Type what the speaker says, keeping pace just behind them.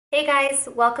Hey guys,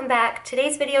 welcome back.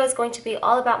 Today's video is going to be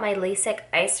all about my Lasik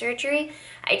eye surgery.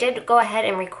 I did go ahead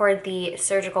and record the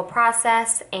surgical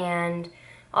process and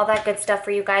all that good stuff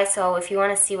for you guys, so if you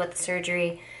want to see what the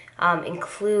surgery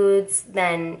includes,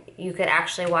 then you could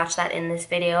actually watch that in this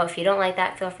video. If you don't like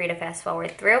that, feel free to fast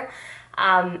forward through.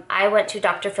 I went to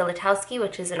Dr. Filipowski,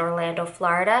 which is in Orlando,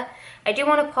 Florida. I do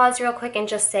want to pause real quick and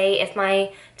just say if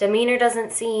my demeanor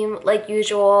doesn't seem like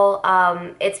usual,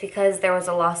 it's because there was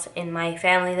a loss in my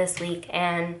family this week,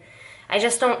 and I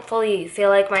just don't fully feel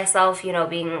like myself,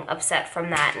 being upset from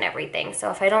that and everything.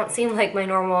 So if I don't seem like my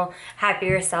normal,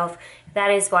 happier self, that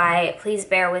is why. Please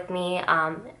bear with me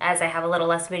as I have a little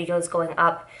less videos going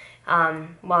up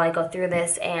while I go through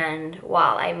this and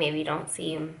while I maybe don't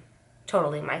seem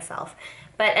totally myself.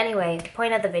 But anyway, the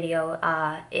point of the video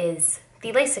is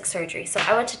the LASIK surgery. So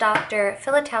I went to Dr.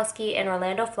 Filipowski in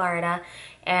Orlando, Florida,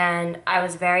 and I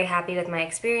was very happy with my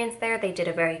experience there. They did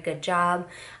a very good job.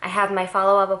 I have my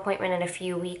follow-up appointment in a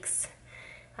few weeks,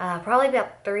 probably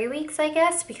about 3 weeks, I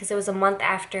guess, because it was a month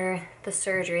after the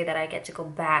surgery that I get to go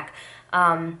back.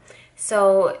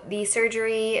 So the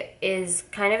surgery is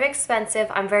kind of expensive.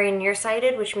 I'm very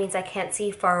nearsighted, which means I can't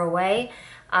see far away.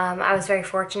 I was very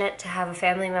fortunate to have a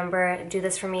family member do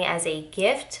this for me as a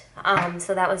gift.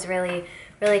 So that was really,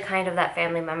 really kind of that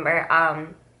family member.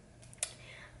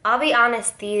 I'll be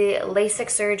honest, the LASIK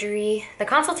surgery, the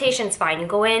consultation's fine. You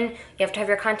go in, you have to have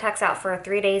your contacts out for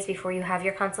 3 days before you have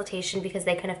your consultation because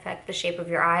they can affect the shape of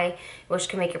your eye, which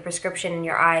can make your prescription in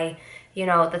your eye,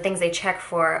 the things they check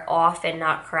for off and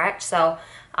not correct. So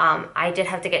I did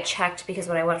have to get checked because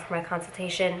when I went for my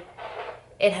consultation,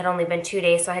 it had only been 2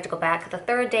 days, so I had to go back the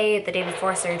third day, the day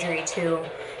before surgery, to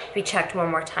be checked one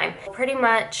more time. Pretty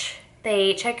much,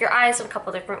 they check your eyes in a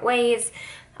couple different ways.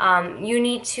 You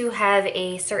need to have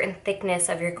a certain thickness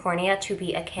of your cornea to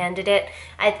be a candidate.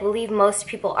 I believe most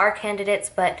people are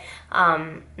candidates, but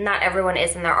not everyone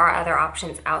is, and there are other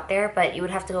options out there, but you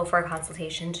would have to go for a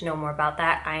consultation to know more about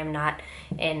that. I am not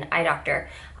an eye doctor.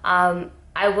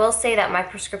 I will say that my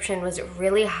prescription was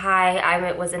really high.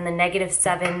 It was in the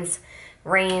 -7s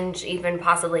range, even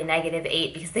possibly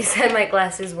 -8, because they said my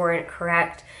glasses weren't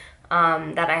correct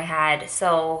that I had.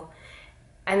 So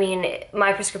I mean,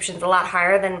 my prescription's a lot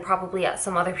higher than probably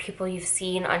some other people you've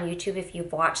seen on YouTube if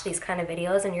you've watched these kind of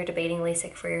videos and you're debating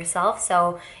LASIK for yourself.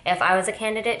 So if I was a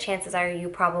candidate, chances are you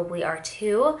probably are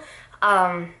too.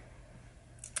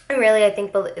 Really, I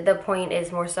think the point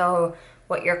is more so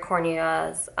what your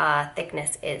cornea's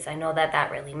thickness is. I know that that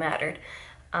really mattered,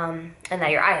 and that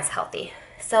your eye is healthy.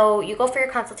 So you go for your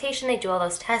consultation, they do all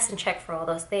those tests and check for all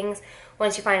those things.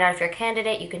 Once you find out if you're a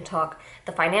candidate, you can talk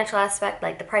the financial aspect,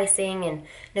 like the pricing, and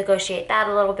negotiate that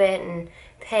a little bit and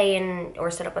pay or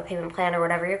set up a payment plan or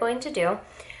whatever you're going to do.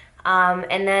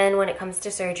 And then when it comes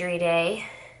to surgery day,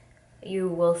 you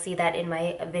will see that in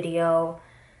my video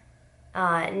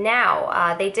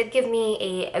now. They did give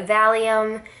me a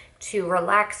Valium to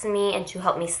relax me and to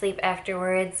help me sleep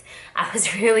afterwards. I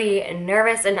was really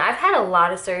nervous, and I've had a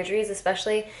lot of surgeries,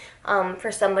 especially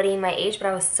for somebody my age, but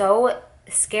I was so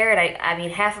scared. I mean,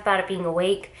 half about it being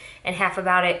awake and half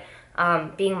about it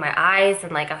being my eyes,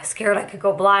 and I was scared I could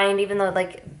go blind, even though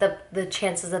the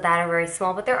chances of that are very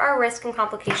small, but there are risks and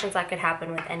complications that could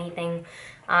happen with anything.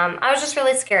 I was just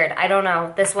really scared. I don't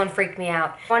know, this one freaked me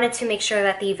out. I wanted to make sure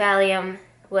that the Valium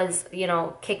was,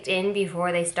 kicked in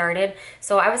before they started.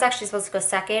 So I was actually supposed to go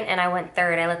second, and I went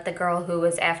third. I let the girl who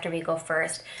was after me go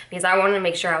first because I wanted to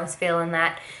make sure I was feeling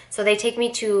that. So they take me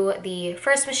to the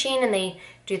first machine and they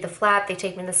do the flap. They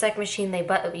take me to the second machine. They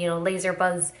laser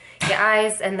buzz your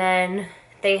eyes, and then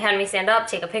they had me stand up,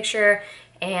 take a picture,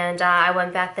 and I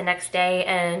went back the next day,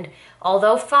 and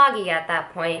although foggy at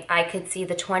that point, I could see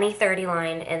the 20/30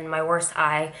 line in my worst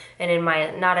eye, and in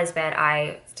my not as bad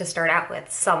eye to start out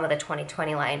with, some of the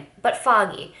 20/20 line, but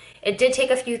foggy. It did take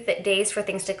a few days for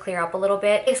things to clear up a little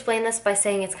bit. I explain this by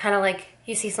saying it's kind of like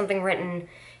you see something written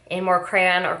in more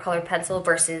crayon or colored pencil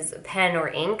versus pen or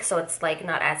ink, so it's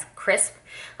not as crisp.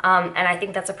 And I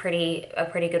think that's a pretty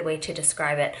good way to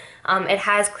describe it. It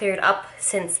has cleared up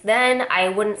since then. I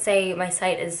wouldn't say my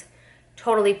sight is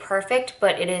totally perfect,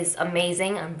 but it is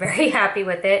amazing. I'm very happy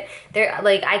with it.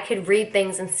 I could read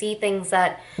things and see things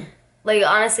that,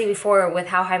 honestly, before, with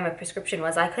how high my prescription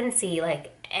was, I couldn't see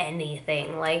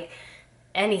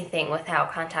anything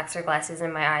without contacts or glasses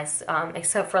in my eyes,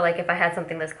 except for if I had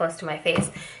something this close to my face.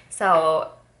 So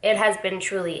it has been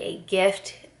truly a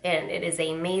gift, and it is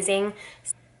amazing.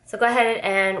 So go ahead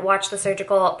and watch the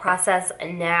surgical process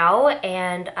now,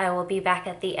 and I will be back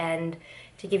at the end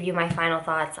to give you my final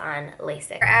thoughts on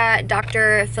LASIK. We're at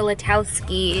Dr.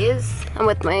 Filatowski's. I'm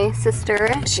with my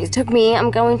sister. She took me. I'm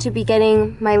going to be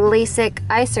getting my LASIK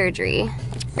eye surgery.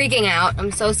 Freaking out.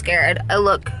 I'm so scared. I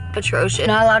look atrocious.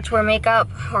 Not allowed to wear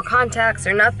makeup or contacts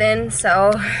or nothing,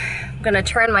 so I'm gonna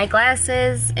turn my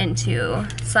glasses into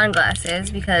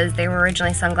sunglasses because they were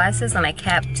originally sunglasses and I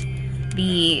kept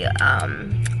the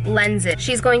lenses.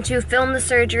 She's going to film the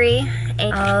surgery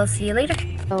and I'll see you later.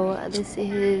 So this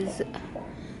is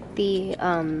the,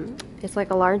 it's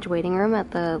like a large waiting room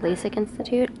at the LASIK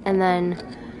Institute, and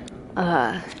then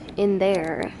in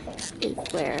there is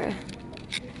where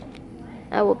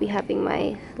I will be having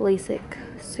my LASIK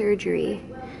surgery.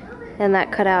 And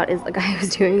that cutout is the guy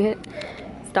who's doing it.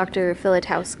 It's Dr.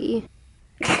 Filatowski.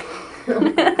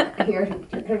 You're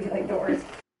gonna be like the worst.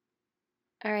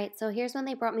 Alright, so here's when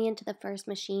they brought me into the first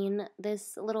machine.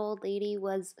 This little old lady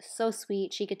was so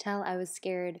sweet. She could tell I was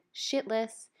scared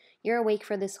shitless. You're awake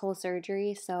for this whole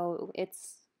surgery, so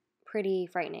it's pretty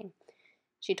frightening.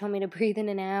 She told me to breathe in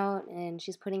and out, and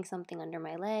she's putting something under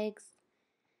my legs.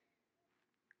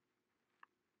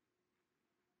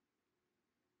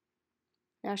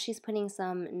 Now she's putting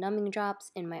some numbing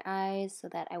drops in my eyes so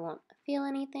that I won't feel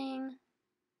anything.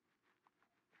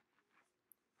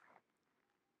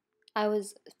 I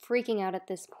was freaking out at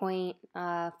this point.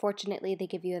 Fortunately, they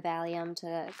give you a Valium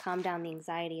to calm down the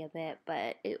anxiety a bit,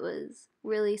 but it was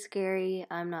really scary,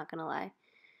 I'm not gonna lie.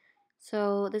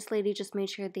 So this lady just made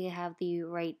sure they have the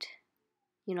right,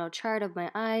 chart of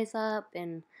my eyes up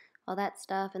and all that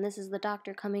stuff. And this is the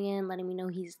doctor coming in, letting me know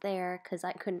he's there because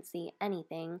I couldn't see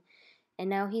anything. And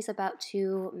now he's about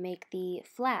to make the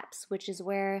flaps, which is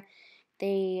where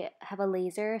they have a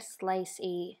laser slice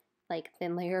a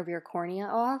thin layer of your cornea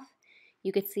off.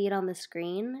 You could see it on the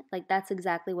screen. Like, that's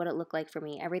exactly what it looked like for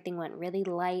me. Everything went really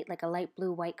light, like a light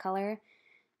blue white color.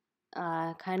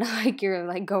 Kind of like you're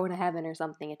like going to heaven or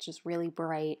something. It's just really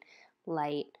bright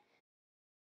light.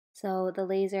 So the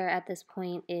laser at this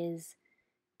point is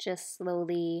just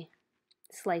slowly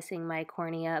slicing my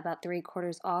cornea about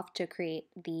 3/4 off to create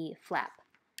the flap.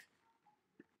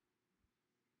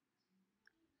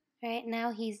 Alright,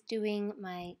 now he's doing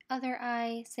my other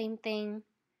eye, same thing.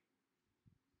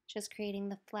 Just creating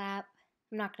the flap.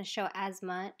 I'm not going to show as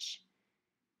much.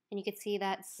 And you can see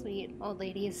that sweet old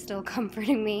lady is still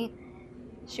comforting me.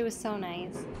 She was so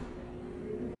nice.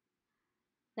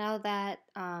 Now that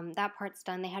that part's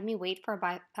done, they had me wait for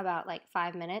about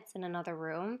 5 minutes in another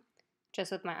room,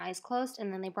 just with my eyes closed,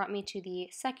 and then they brought me to the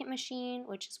second machine,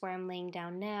 which is where I'm laying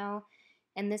down now.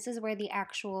 And this is where the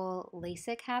actual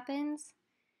LASIK happens.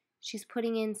 She's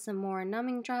putting in some more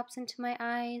numbing drops into my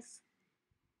eyes,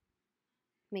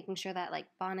 making sure that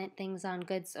bonnet thing's on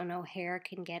good so no hair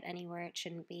can get anywhere it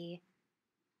shouldn't be.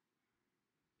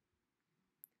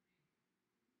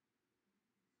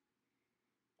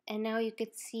 And now you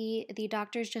could see the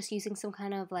doctor's just using some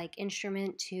kind of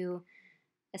instrument to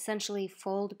essentially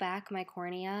fold back my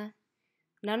cornea.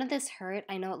 None of this hurt.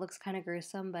 I know it looks kind of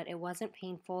gruesome, but it wasn't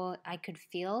painful. I could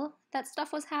feel that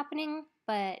stuff was happening,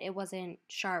 but it wasn't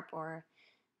sharp or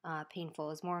painful. It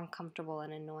was more uncomfortable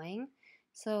and annoying.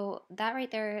 So that right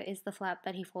there is the flap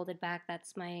that he folded back.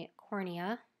 That's my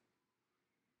cornea.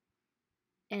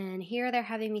 And here they're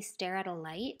having me stare at a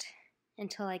light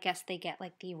until I guess they get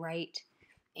the right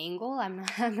angle. I'm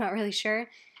not really sure.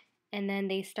 And then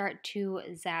they start to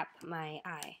zap my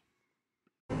eye.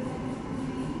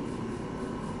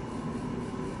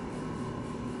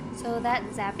 So that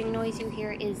zapping noise you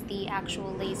hear is the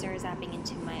actual laser zapping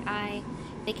into my eye.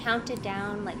 They counted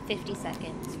down 50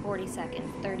 seconds, 40 seconds,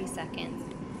 30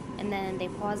 seconds. And then they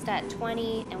paused at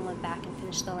 20 and went back and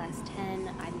finished the last 10.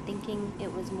 I'm thinking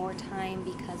it was more time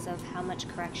because of how much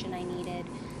correction I needed.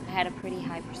 I had a pretty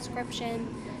high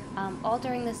prescription. All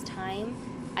during this time,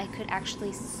 I could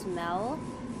actually smell,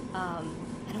 I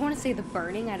don't want to say the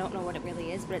burning, I don't know what it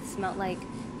really is, but it smelled like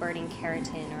burning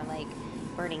keratin or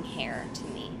burning hair to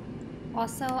me.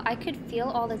 Also, I could feel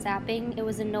all the zapping. It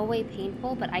was in no way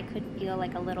painful, but I could feel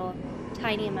a little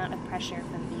tiny amount of pressure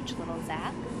from each little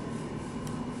zap.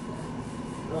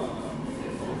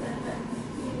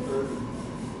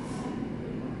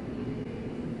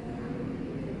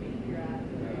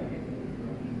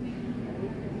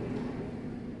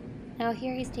 Now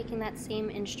here he's taking that same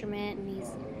instrument and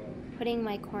he's putting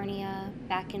my cornea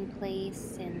back in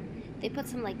place, and they put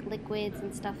some liquids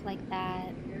and stuff like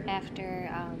that after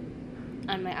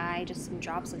on my eye, just some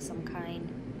drops of some kind.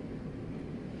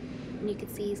 And you can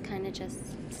see he's kind of just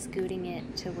scooting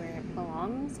it to where it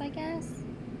belongs, I guess.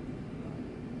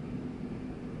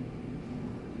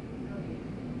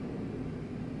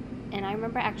 And I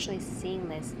remember actually seeing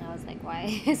this, and I was like,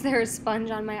 why is there a sponge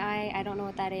on my eye? I don't know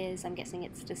what that is. I'm guessing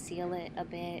it's to seal it a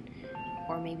bit,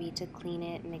 or maybe to clean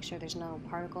it and make sure there's no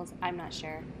particles. I'm not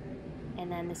sure. And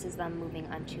then this is them moving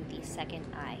on to the second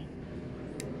eye.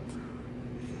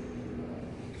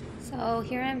 So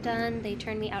here I'm done. They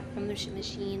turned me out from the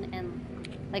machine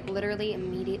and like literally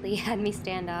immediately had me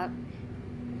stand up.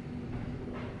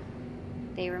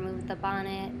 They removed the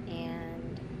bonnet,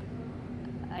 and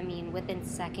I mean, within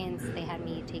seconds, they had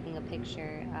me taking a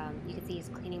picture. You can see he's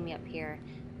cleaning me up here,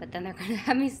 but then they're gonna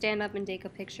have me stand up and take a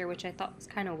picture, which I thought was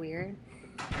kind of weird.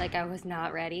 Like, I was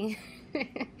not ready.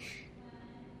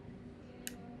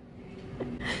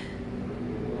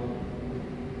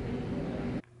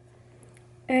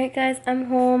 Alright guys, I'm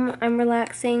home. I'm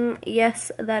relaxing.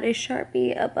 Yes, that is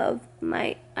Sharpie above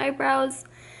my eyebrows.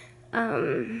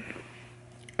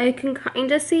 I can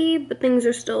kind of see, but things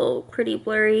are still pretty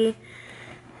blurry.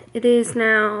 It is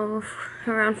now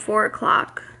around 4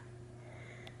 o'clock.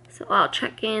 So I'll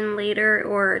check in later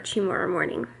or tomorrow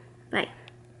morning. Bye.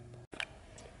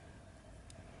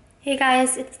 Hey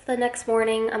guys, it's the next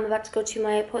morning. I'm about to go to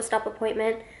my post-op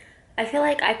appointment. I feel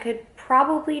like I could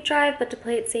probably drive, but to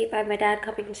play it safe, I have my dad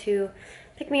coming to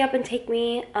pick me up and take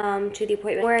me to the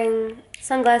appointment. I'm wearing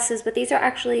sunglasses, but these are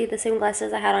actually the same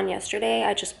glasses I had on yesterday.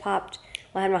 I just popped,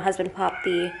 well, I had my husband pop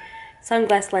the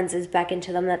sunglass lenses back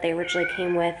into them that they originally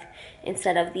came with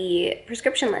instead of the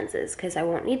prescription lenses, because I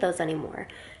won't need those anymore.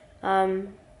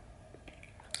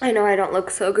 I know I don't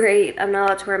look so great. I'm not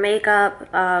allowed to wear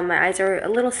makeup. My eyes are a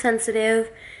little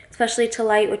sensitive, especially to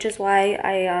light, which is why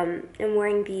I am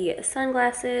wearing the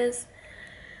sunglasses.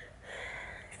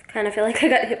 I kind of feel like I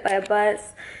got hit by a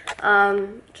bus.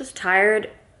 Just tired.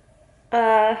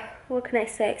 What can I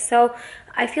say? So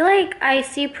I feel like I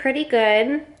see pretty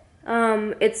good.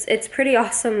 It's pretty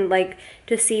awesome, like,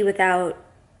 to see without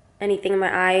anything in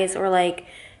my eyes, or like,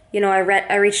 you know,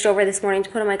 I reached over this morning to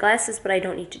put on my glasses, but I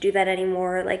don't need to do that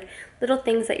anymore. Like, little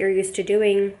things that you're used to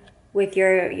doing with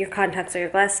your contacts or your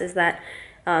glasses that,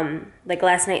 like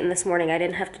last night and this morning I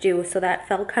didn't have to do, so that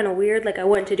felt kind of weird. Like, I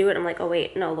went to do it, I'm like, oh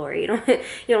wait, no, Lori, you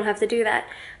don't have to do that.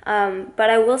 But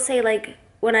I will say, like,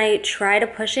 when I try to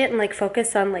push it and like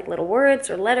focus on like little words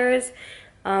or letters,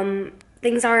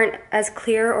 things aren't as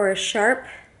clear or as sharp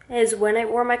as when I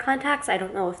wore my contacts. I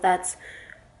don't know if that's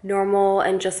normal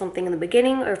and just something in the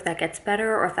beginning, or if that gets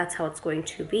better, or if that's how it's going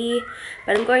to be.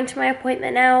 But I'm going to my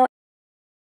appointment now.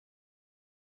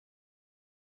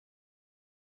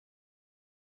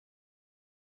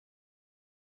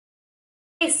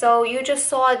 So you just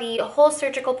saw the whole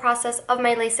surgical process of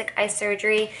my LASIK eye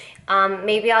surgery.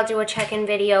 Maybe I'll do a check-in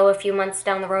video a few months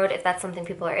down the road. If that's something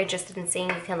people are interested in seeing,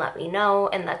 you can let me know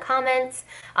in the comments.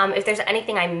 If there's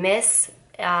anything I missed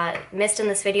in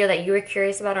this video that you were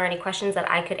curious about, or any questions that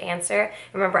I could answer.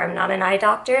 Remember, I'm not an eye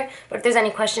doctor, but if there's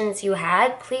any questions you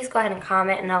had, please go ahead and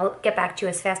comment, and I'll get back to you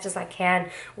as fast as I can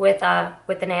with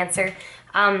an answer.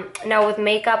 Now with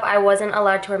makeup, I wasn't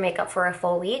allowed to wear makeup for a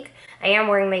full week. I am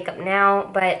wearing makeup now,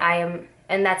 but and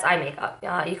that's eye makeup.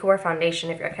 You can wear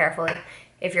foundation if you're careful,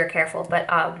 but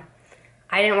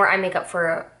I didn't wear eye makeup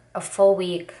for a full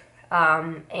week,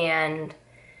 and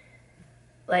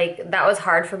like, that was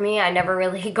hard for me. I never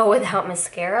really go without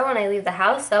mascara when I leave the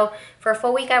house. So for a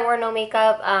full week, I wore no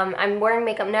makeup. I'm wearing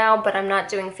makeup now, but I'm not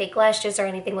doing fake lashes or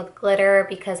anything with glitter,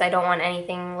 because I don't want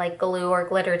anything like glue or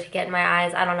glitter to get in my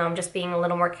eyes. I don't know, I'm just being a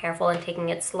little more careful and taking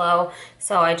it slow.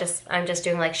 So I'm just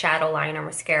doing like shadow line or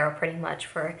mascara pretty much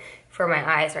for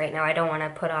my eyes right now. I don't want to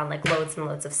put on like loads and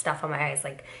loads of stuff on my eyes,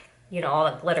 like, you know, all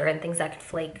the glitter and things that could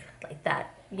flake like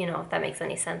that, you know, if that makes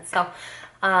any sense. So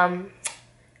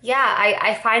yeah,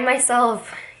 I find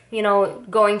myself, you know,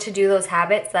 going to do those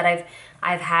habits that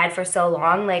I've had for so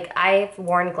long. Like, I've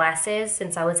worn glasses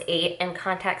since I was 8 and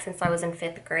contacts since I was in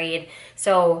 5th grade.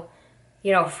 So,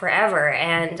 you know, forever.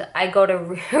 And I go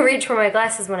to reach for my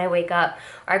glasses when I wake up,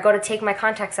 or I go to take my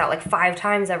contacts out like 5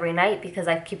 times every night because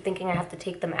I keep thinking I have to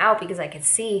take them out because I can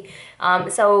see.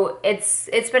 So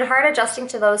it's been hard adjusting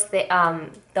to those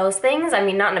things. I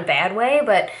mean, not in a bad way,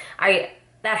 but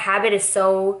that habit is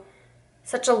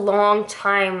such a long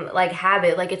time like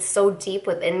habit, like it's so deep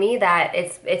within me that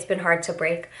it's been hard to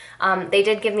break. They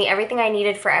did give me everything I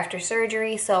needed for after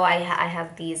surgery, so I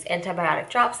have these antibiotic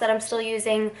drops that I'm still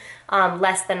using,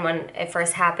 less than when it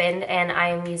first happened, and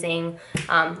I'm using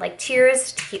like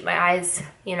tears to keep my eyes,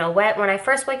 you know, wet. When I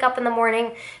first wake up in the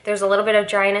morning, there's a little bit of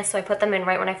dryness, so I put them in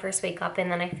right when I first wake up,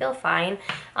 and then I feel fine.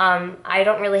 I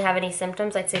don't really have any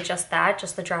symptoms. I'd say just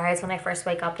the dry eyes when I first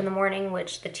wake up in the morning,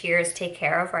 which the tears take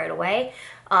care of right away.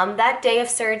 That day of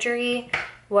surgery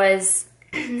was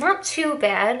Not too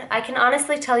bad. I can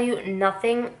honestly tell you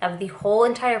nothing of the whole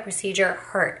entire procedure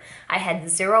hurt. I had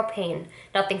zero pain.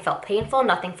 Nothing felt painful,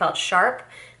 nothing felt sharp,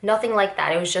 nothing like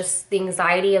that. It was just the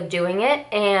anxiety of doing it.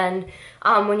 And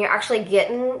when you're actually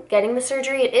getting the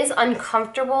surgery, it is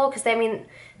uncomfortable because they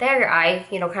have your eye,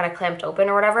 you know, kind of clamped open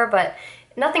or whatever, but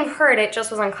nothing hurt, it just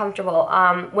was uncomfortable.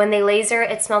 When they laser,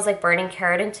 it smells like burning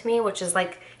keratin to me, which is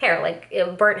like hair, like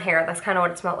burnt hair. That's kind of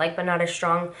what it smelled like, but not as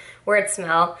strong word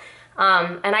smell.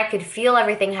 And I could feel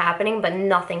everything happening, but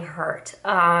nothing hurt.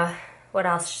 What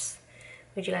else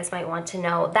would you guys might want to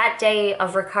know? That day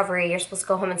of recovery, you're supposed to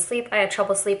go home and sleep. I had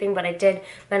trouble sleeping, but I did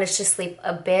manage to sleep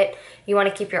a bit. You want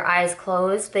to keep your eyes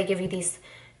closed. They give you these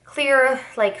clear,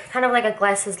 like kind of like a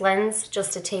glasses lens,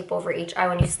 just to tape over each eye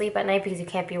when you sleep at night because you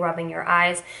can't be rubbing your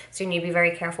eyes. So you need to be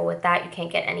very careful with that. You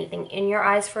can't get anything in your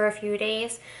eyes for a few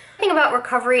days. The thing about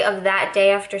recovery of that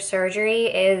day after surgery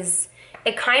is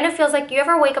it kind of feels like you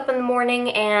ever wake up in the morning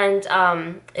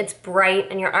and it's bright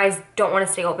and your eyes don't want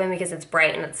to stay open because it's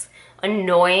bright and it's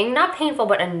annoying, not painful,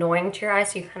 but annoying to your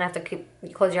eyes, so you kind of have to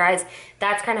close your eyes.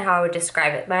 That's kind of how I would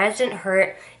describe it. My eyes didn't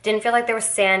hurt, didn't feel like there was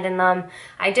sand in them.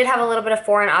 I did have a little bit of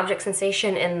foreign object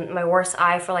sensation in my worst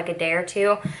eye for like a day or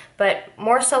two, but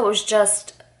more so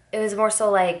it was more so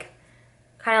like,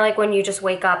 kind of like when you just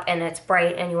wake up and it's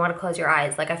bright and you want to close your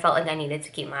eyes. Like I felt like I needed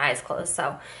to keep my eyes closed.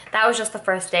 So that was just the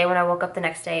first day. When I woke up the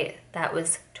next day, that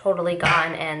was totally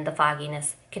gone and the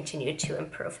fogginess continued to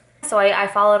improve. So I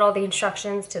followed all the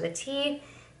instructions to the T,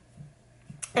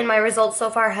 and my results so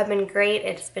far have been great.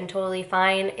 It's been totally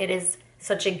fine. It is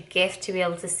such a gift to be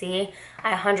able to see.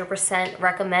 I 100%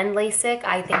 recommend LASIK.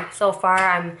 I think so far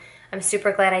I'm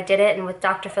super glad I did it, and with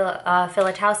Dr.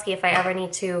 Filipowski, if I ever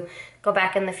need to go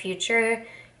back in the future,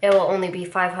 it will only be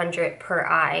 $500 per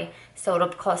eye, so it'll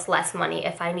cost less money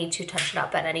if I need to touch it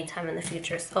up at any time in the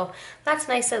future. So that's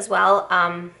nice as well.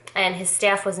 And his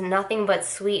staff was nothing but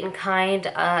sweet and kind.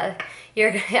 I'm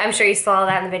sure you saw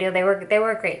that in the video. They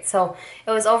were great. So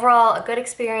it was overall a good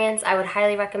experience. I would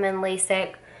highly recommend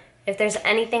LASIK. If there's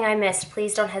anything I missed,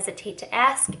 please don't hesitate to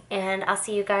ask, and I'll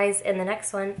see you guys in the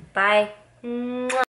next one. Bye. Mwah.